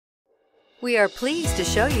We are pleased to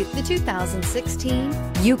show you the 2016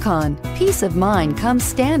 Yukon. Peace of mind comes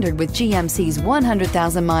standard with GMC's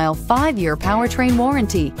 100,000-mile, 5-year powertrain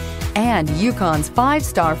warranty and Yukon's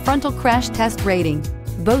 5-star frontal crash test rating.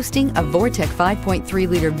 Boasting a Vortec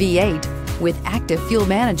 5.3-liter V8 with active fuel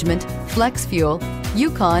management, flex fuel,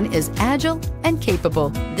 Yukon is agile and capable.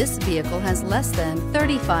 This vehicle has less than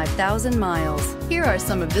 35,000 miles. Here are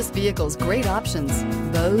some of this vehicle's great options: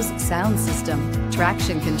 Bose sound system,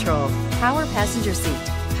 traction control, power passenger seat,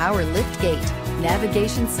 power lift gate,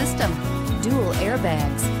 navigation system, dual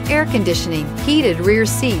airbags, air conditioning, heated rear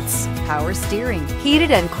seats, power steering, heated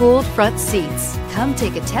and cooled front seats. Come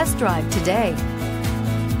take a test drive today.